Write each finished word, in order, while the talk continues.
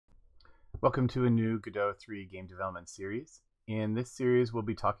Welcome to a new Godot 3 game development series. In this series, we'll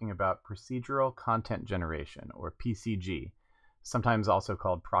be talking about procedural content generation, or PCG, sometimes also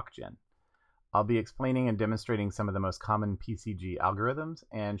called ProcGen. I'll be explaining and demonstrating some of the most common PCG algorithms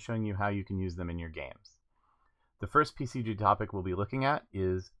and showing you how you can use them in your games. The first PCG topic we'll be looking at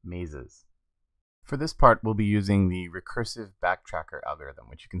is mazes. For this part, we'll be using the recursive backtracker algorithm,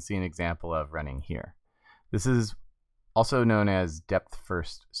 which you can see an example of running here. This is also known as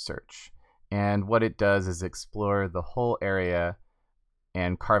depth-first search. And what it does is explore the whole area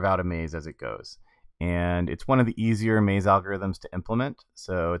and carve out a maze as it goes. And it's one of the easier maze algorithms to implement,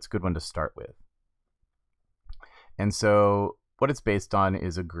 so it's a good one to start with. And so what it's based on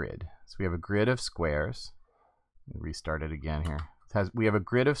is a grid. So we have a grid of squares. Restart it again here. We have a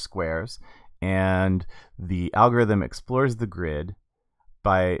grid of squares, and the algorithm explores the grid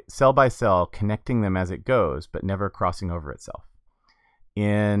by cell, connecting them as it goes, but never crossing over itself.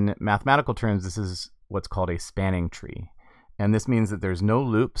 In mathematical terms, this is what's called a spanning tree. And this means that there's no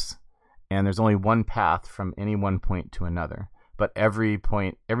loops and there's only one path from any one point to another. But every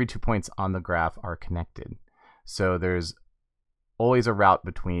 2 points on the graph are connected. So there's always a route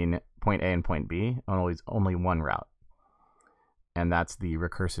between point A and point B, only one route. And that's the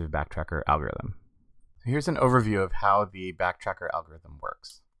recursive backtracker algorithm. Here's an overview of how the backtracker algorithm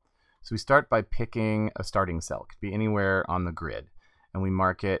works. So we start by picking a starting cell. It could be anywhere on the grid. And we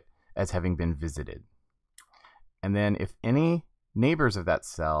mark it as having been visited. And then if any neighbors of that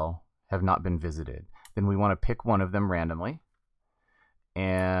cell have not been visited, then we want to pick one of them randomly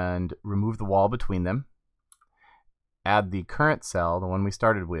and remove the wall between them, add the current cell, the one we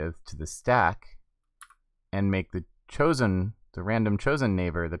started with, to the stack, and make the random chosen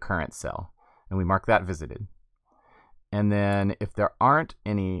neighbor the current cell. And we mark that visited. And then if there aren't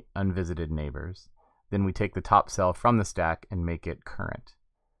any unvisited neighbors, then we take the top cell from the stack and make it current.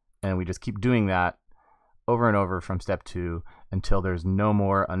 And we just keep doing that over and over from step 2 until there's no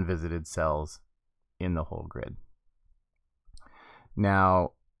more unvisited cells in the whole grid.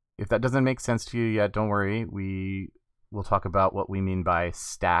 Now, if that doesn't make sense to you yet, don't worry. We will talk about what we mean by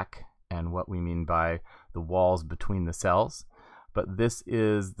stack and what we mean by the walls between the cells. But this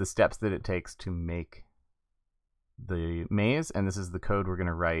is the steps that it takes to make the maze, and this is the code we're going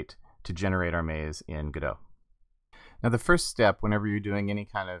to write to generate our maze in Godot. Now the first step whenever you're doing any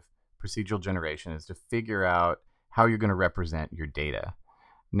kind of procedural generation is to figure out how you're going to represent your data.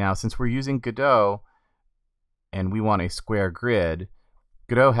 Now since we're using Godot and we want a square grid,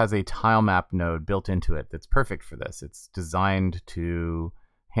 Godot has a tile map node built into it that's perfect for this. It's designed to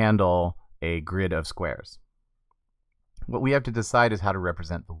handle a grid of squares. What we have to decide is how to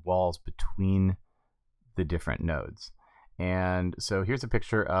represent the walls between the different nodes. And so here's a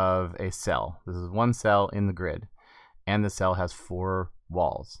picture of a cell. This is one cell in the grid, and the cell has 4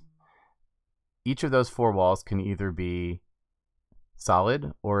 walls. Each of those 4 walls can either be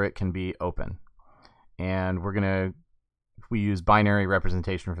solid or it can be open. And if we use binary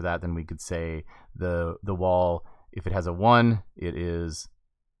representation for that, then we could say the wall, if it has a 1, it is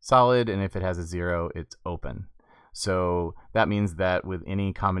solid, and if it has a 0, it's open. So that means that with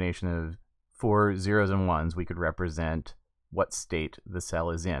any combination of 4 zeros and 1s, we could represent what state the cell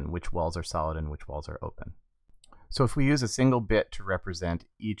is in, which walls are solid and which walls are open. So if we use a single bit to represent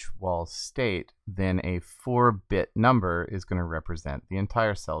each wall's state, then a 4-bit number is going to represent the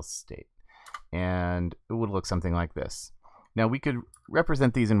entire cell's state. And it would look something like this. Now we could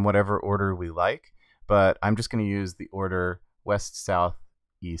represent these in whatever order we like, but I'm just going to use the order west, south,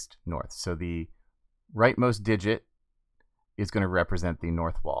 east, north. So the rightmost digit is going to represent the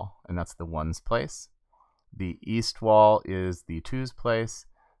north wall, and that's the 1's place. The east wall is the 2's place,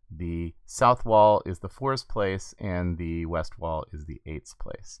 the south wall is the 4's place, and the west wall is the 8's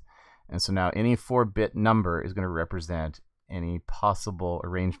place. And so now any 4-bit number is going to represent any possible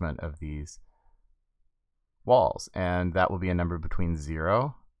arrangement of these walls, and that will be a number between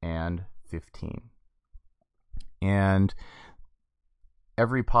 0 and 15. And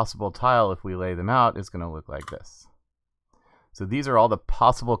every possible tile, if we lay them out, is going to look like this. So these are all the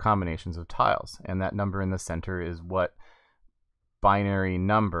possible combinations of tiles, and that number in the center is what binary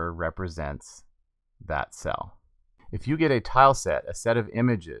number represents that cell. If you get a tile set, a set of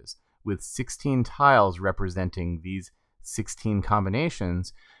images with 16 tiles representing these 16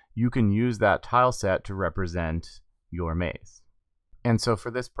 combinations, you can use that tile set to represent your maze. And so for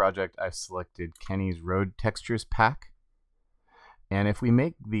this project, I've selected Kenny's Road Textures pack. And if we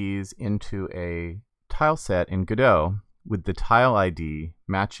make these into a tile set in Godot, with the tile ID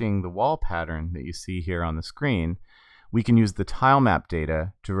matching the wall pattern that you see here on the screen, we can use the tile map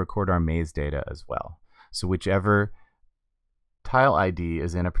data to record our maze data as well. So whichever tile ID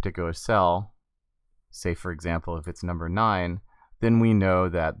is in a particular cell, say for example if it's number 9, then we know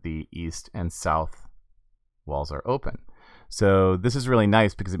that the east and south walls are open. So this is really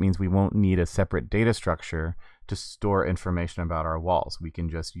nice because it means we won't need a separate data structure to store information about our walls. We can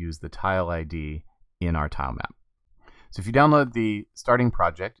just use the tile ID in our tile map. So if you download the starting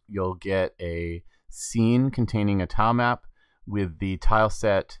project, you'll get a scene containing a tile map with the tile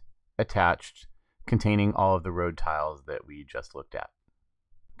set attached containing all of the road tiles that we just looked at.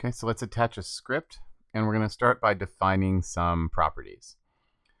 Okay, so let's attach a script, and we're going to start by defining some properties.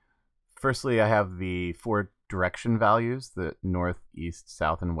 Firstly, I have the 4 direction values, the north, east,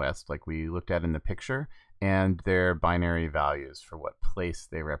 south, and west, like we looked at in the picture, and their binary values for what place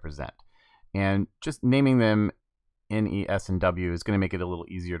they represent. And just naming them N, E, S, and W is going to make it a little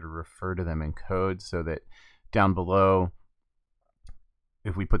easier to refer to them in code, so that down below,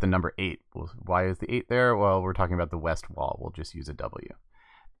 if we put the number 8, well, why is the 8 there? Well, we're talking about the west wall. We'll just use a W.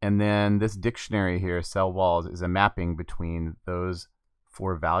 And then this dictionary here, cell walls, is a mapping between those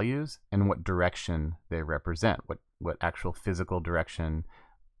 4 values and what direction they represent, what actual physical direction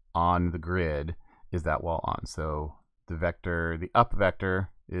on the grid is that wall on. So the vector, the up vector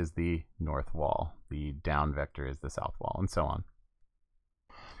is the north wall, the down vector is the south wall, and so on.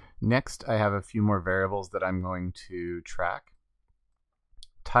 Next, I have a few more variables that I'm going to track.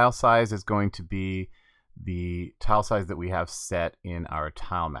 Tile size is going to be the tile size that we have set in our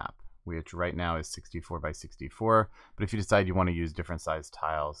tile map, which right now is 64 by 64. But if you decide you want to use different size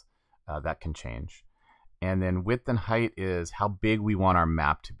tiles, that can change. And then width and height is how big we want our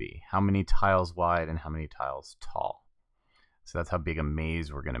map to be, how many tiles wide and how many tiles tall. So that's how big a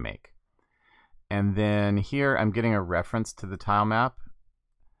maze we're going to make. And then here I'm getting a reference to the tile map,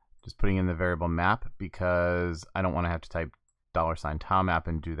 just putting in the variable map because I don't want to have to type $tile map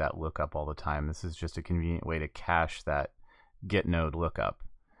and do that lookup all the time. This is just a convenient way to cache that get node lookup.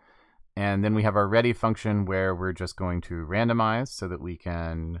 And then we have our ready function where we're just going to randomize so that we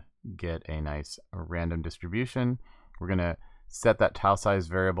can get a nice random distribution. We're going to set that tile size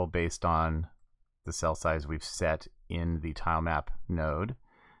variable based on the cell size we've set in the tile map node.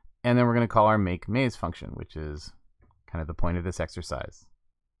 And then we're going to call our make maze function, which is kind of the point of this exercise.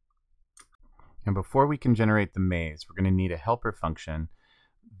 And before we can generate the maze, we're going to need a helper function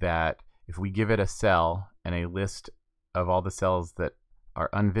that if we give it a cell and a list of all the cells that are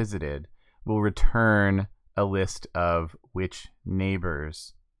unvisited, will return a list of which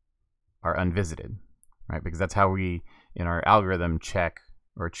neighbors are unvisited, right? Because that's how we, in our algorithm, check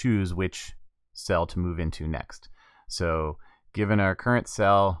or choose which cell to move into next. So given our current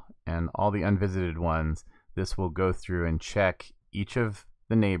cell and all the unvisited ones, this will go through and check each of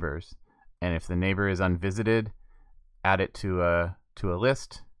the neighbors. And if the neighbor is unvisited, add it to a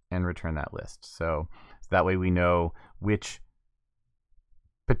list and return that list. So that way we know which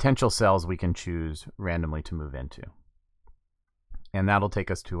potential cells we can choose randomly to move into. And that'll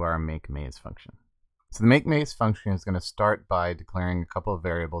take us to our make maze function. So the make maze function is going to start by declaring a couple of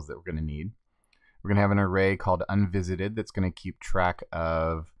variables that we're going to need. We're going to have an array called unvisited that's going to keep track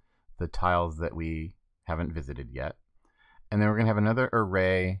of the tiles that we haven't visited yet. And then we're going to have another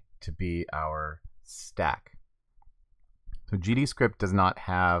array to be our stack. So GDScript does not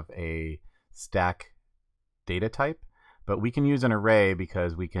have a stack data type, but we can use an array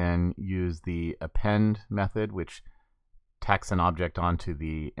because we can use the append method, which tacks an object onto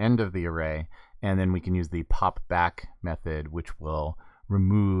the end of the array, and then we can use the pop back method, which will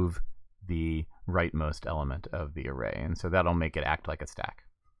remove the rightmost element of the array. And so that'll make it act like a stack.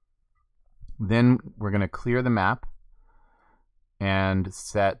 Then we're going to clear the map and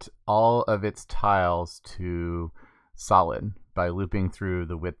set all of its tiles to solid by looping through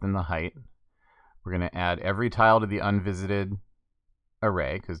the width and the height. We're going to add every tile to the unvisited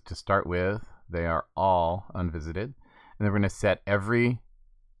array, because to start with, they are all unvisited. And then we're going to set every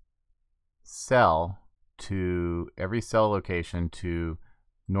cell location to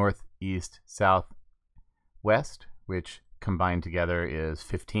north, east, south, west, which combined together is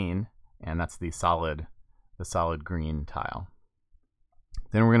 15, and that's the solid green tile.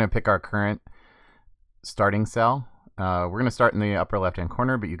 Then we're going to pick our current starting cell. We're going to start in the upper left-hand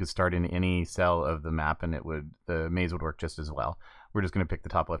corner, but you could start in any cell of the map and the maze would work just as well. We're just going to pick the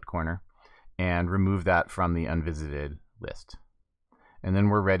top left corner and remove that from the unvisited list. And then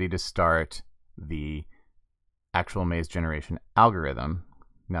we're ready to start the actual maze generation algorithm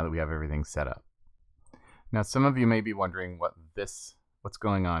now that we have everything set up. Now some of you may be wondering what's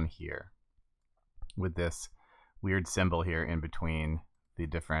going on here with this weird symbol here in between the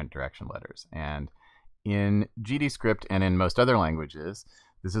different direction letters. And in GDScript and in most other languages,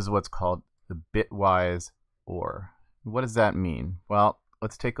 this is what's called the bitwise OR. What does that mean? Well,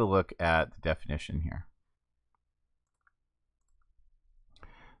 let's take a look at the definition here.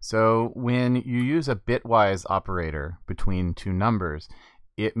 So when you use a bitwise operator between two numbers,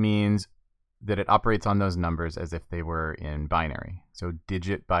 it means that it operates on those numbers as if they were in binary. So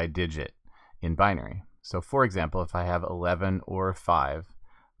digit by digit in binary. So for example, if I have 11 or 5,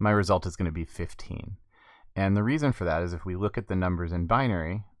 my result is going to be 15. And the reason for that is if we look at the numbers in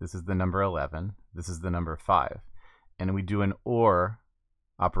binary, this is the number 11, this is the number 5. And we do an OR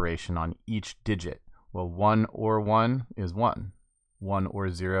operation on each digit. Well, 1 or 1 is 1. 1 or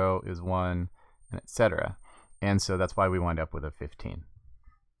 0 is 1, and etc. And so that's why we wind up with a 15.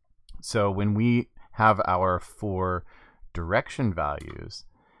 So when we have our 4 direction values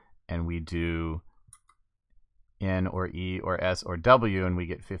and we do N or E or S or W and we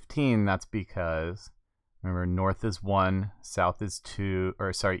get 15, that's because, remember, north is 1, south is 2,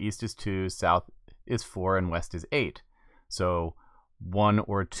 or sorry, east is 2, south is 4, and west is 8. So 1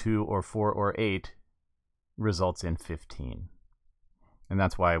 or 2 or 4 or 8 results in 15. And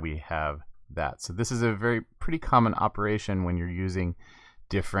that's why we have that. So this is a pretty common operation when you're using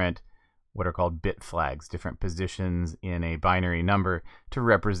different, what are called bit flags, different positions in a binary number to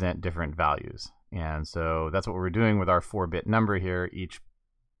represent different values. And so that's what we're doing with our 4-bit number here. Each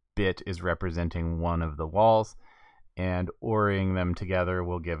bit is representing one of the walls, and ORing them together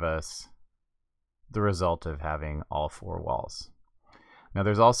will give us the result of having all 4 walls. Now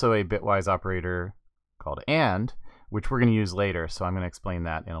there's also a bitwise operator called AND, which we're going to use later, so I'm going to explain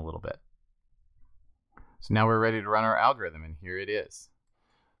that in a little bit. So now we're ready to run our algorithm, and here it is.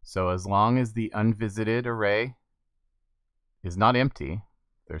 So as long as the unvisited array is not empty,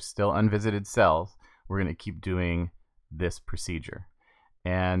 there's still unvisited cells, we're going to keep doing this procedure.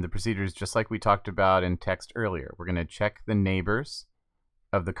 And the procedure is just like we talked about in text earlier. We're going to check the neighbors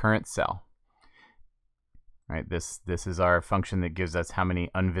of the current cell. Right, this is our function that gives us how many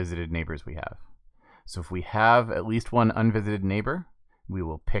unvisited neighbors we have. So if we have at least one unvisited neighbor, we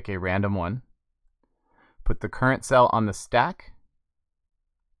will pick a random one, put the current cell on the stack,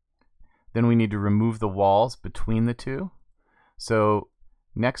 then we need to remove the walls between the two. So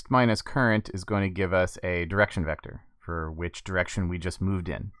next minus current is going to give us a direction vector for which direction we just moved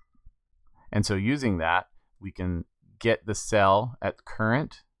in. And so using that, we can get the cell at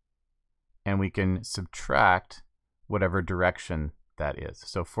current, and we can subtract whatever direction that is.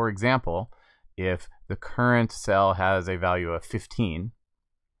 So for example, if the current cell has a value of 15,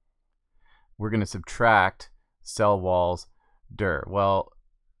 we're going to subtract cell walls dir. Well,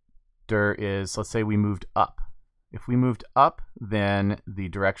 dir is, let's say we moved up. If we moved up, then the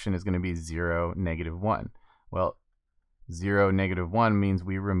direction is going to be 0, -1. Well, 0, -1 means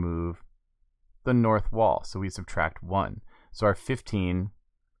we remove the north wall, so we subtract 1. So our 15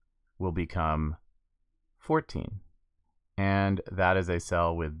 will become 14, and that is a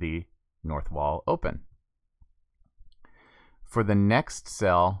cell with the north wall open. For the next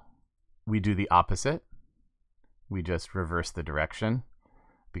cell, we do the opposite. We just reverse the direction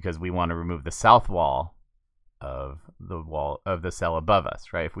because we want to remove the south wall of the cell above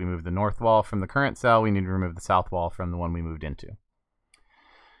us, right? If we move the north wall from the current cell, we need to remove the south wall from the one we moved into.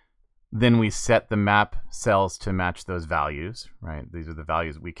 Then we set the map cells to match those values, right? These are the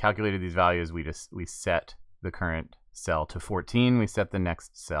values. We calculated these values. We set the current cell to 14. We set the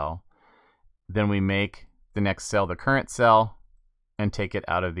next cell. Then we make the next cell the current cell and take it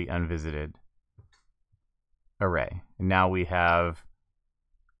out of the unvisited array. And now we have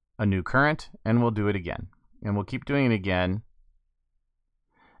a new current, and we'll do it again. And we'll keep doing it again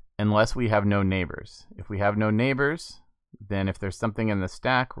unless we have no neighbors. If we have no neighbors, then if there's something in the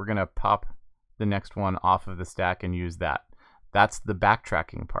stack, we're going to pop the next one off of the stack and use that. That's the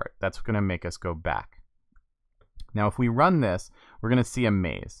backtracking part. That's going to make us go back. Now, if we run this, we're going to see a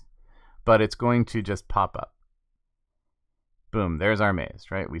maze, but it's going to just pop up. Boom, there's our maze,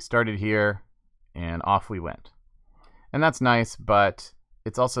 right? We started here, and off we went. And that's nice, but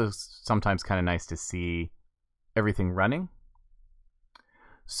it's also sometimes kind of nice to see everything running.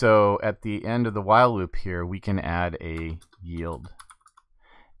 So at the end of the while loop here, we can add a yield.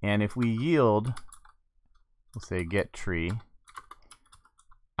 And if we yield, we'll say get tree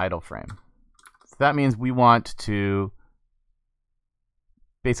idle frame. So that means we want to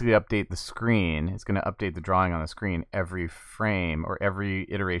basically update the screen. It's going to update the drawing on the screen every frame or every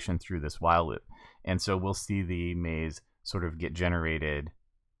iteration through this while loop. And so we'll see the maze sort of get generated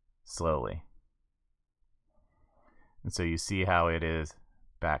slowly. And so you see how it is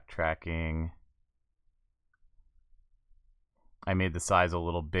backtracking. I made the size a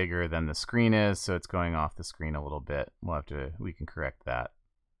little bigger than the screen is, so it's going off the screen a little bit. We can correct that.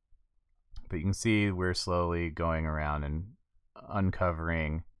 But you can see we're slowly going around and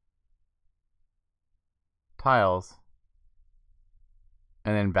uncovering tiles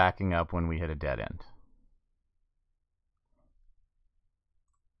and then backing up when we hit a dead end.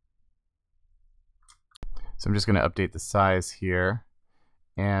 So I'm just going to update the size here.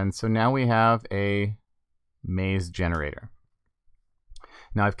 And so now we have a maze generator.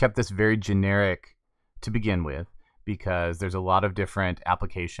 Now I've kept this very generic to begin with because there's a lot of different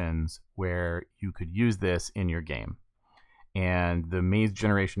applications where you could use this in your game. And the maze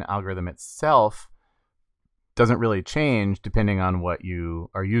generation algorithm itself doesn't really change depending on what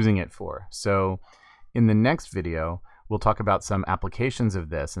you are using it for. So in the next video, we'll talk about some applications of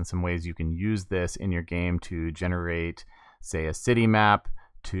this and some ways you can use this in your game to generate, say, a city map,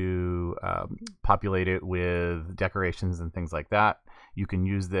 to populate it with decorations and things like that. You can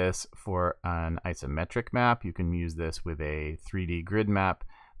use this for an isometric map. You can use this with a 3D grid map.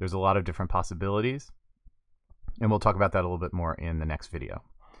 There's a lot of different possibilities, and we'll talk about that a little bit more in the next video.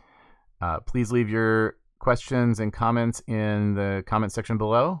 Please leave your questions and comments in the comment section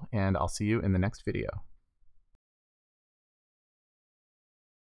below, and I'll see you in the next video.